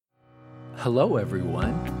Hello,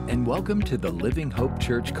 everyone, and welcome to the Living Hope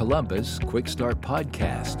Church Columbus Quick Start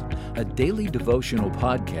Podcast, a daily devotional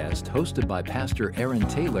podcast hosted by Pastor Aaron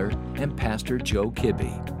Taylor and Pastor Joe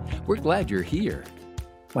Kibbe. We're glad you're here.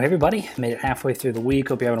 Well, hey everybody, made it halfway through the week.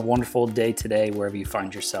 Hope you're having a wonderful day today, wherever you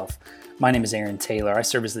find yourself. My name is Aaron Taylor. I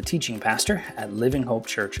serve as the teaching pastor at Living Hope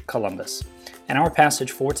Church Columbus. And our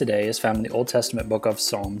passage for today is found in the Old Testament book of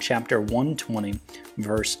Psalm, chapter 120,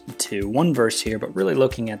 verse 2. One verse here, but really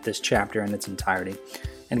looking at this chapter in its entirety.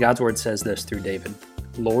 And God's word says this through David: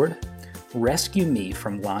 Lord, rescue me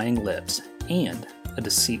from lying lips and a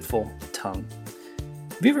deceitful tongue.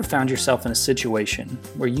 Have you ever found yourself in a situation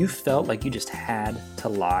where you felt like you just had to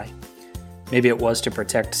lie? Maybe it was to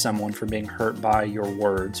protect someone from being hurt by your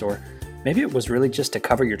words, or maybe it was really just to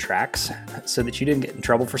cover your tracks so that you didn't get in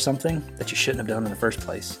trouble for something that you shouldn't have done in the first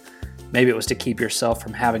place. Maybe it was to keep yourself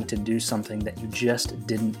from having to do something that you just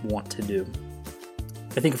didn't want to do.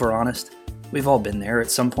 I think if we're honest, we've all been there.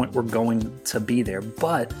 At some point, we're going to be there.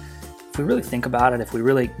 But if we really think about it, if we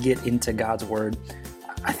really get into God's word,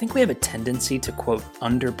 I think we have a tendency to, quote,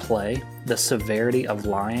 underplay the severity of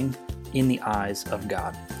lying in the eyes of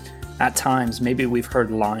God. At times, maybe we've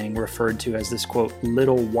heard lying referred to as this, quote,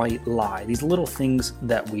 little white lie, these little things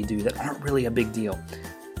that we do that aren't really a big deal.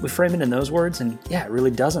 We frame it in those words, and yeah, it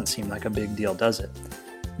really doesn't seem like a big deal, does it?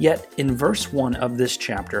 Yet, in verse 1 of this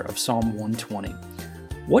chapter of Psalm 120,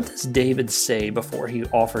 what does David say before he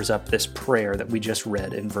offers up this prayer that we just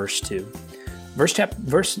read in verse 2? Verse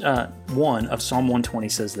 1 of Psalm 120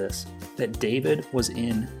 says this, that David was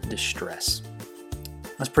in distress.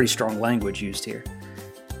 That's pretty strong language used here.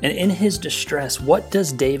 And in his distress, what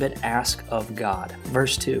does David ask of God?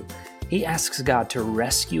 Verse 2, he asks God to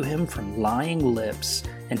rescue him from lying lips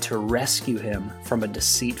and to rescue him from a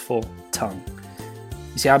deceitful tongue.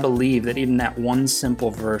 You see, I believe that even that one simple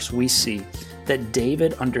verse, we see that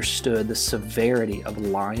David understood the severity of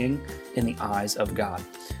lying in the eyes of God.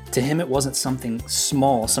 To him, it wasn't something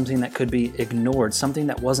small, something that could be ignored, something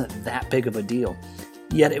that wasn't that big of a deal.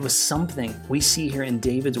 Yet it was something we see here in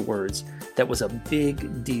David's words that was a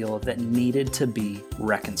big deal that needed to be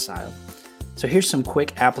reconciled. So here's some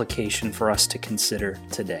quick application for us to consider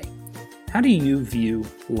today. How do you view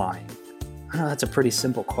lying? I know that's a pretty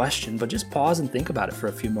simple question, but just pause and think about it for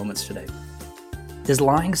a few moments today. Is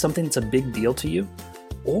lying something that's a big deal to you?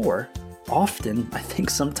 Or often, I think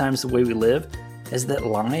sometimes the way we live is that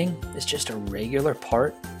lying is just a regular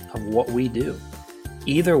part of what we do.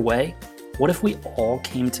 Either way, what if we all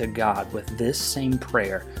came to God with this same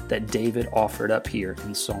prayer that David offered up here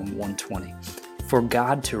in Psalm 120? For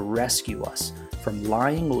God to rescue us from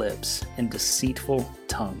lying lips and deceitful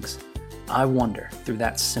tongues. I wonder, through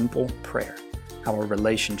that simple prayer, how our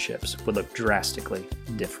relationships would look drastically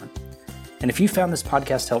different. And if you found this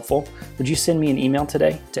podcast helpful, would you send me an email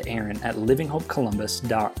today to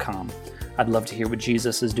aaron@livinghopecolumbus.com. I'd love to hear what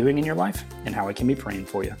Jesus is doing in your life and how I can be praying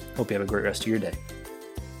for you. Hope you have a great rest of your day.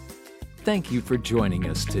 Thank you for joining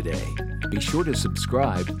us today. Be sure to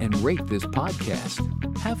subscribe and rate this podcast.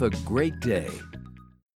 Have a great day.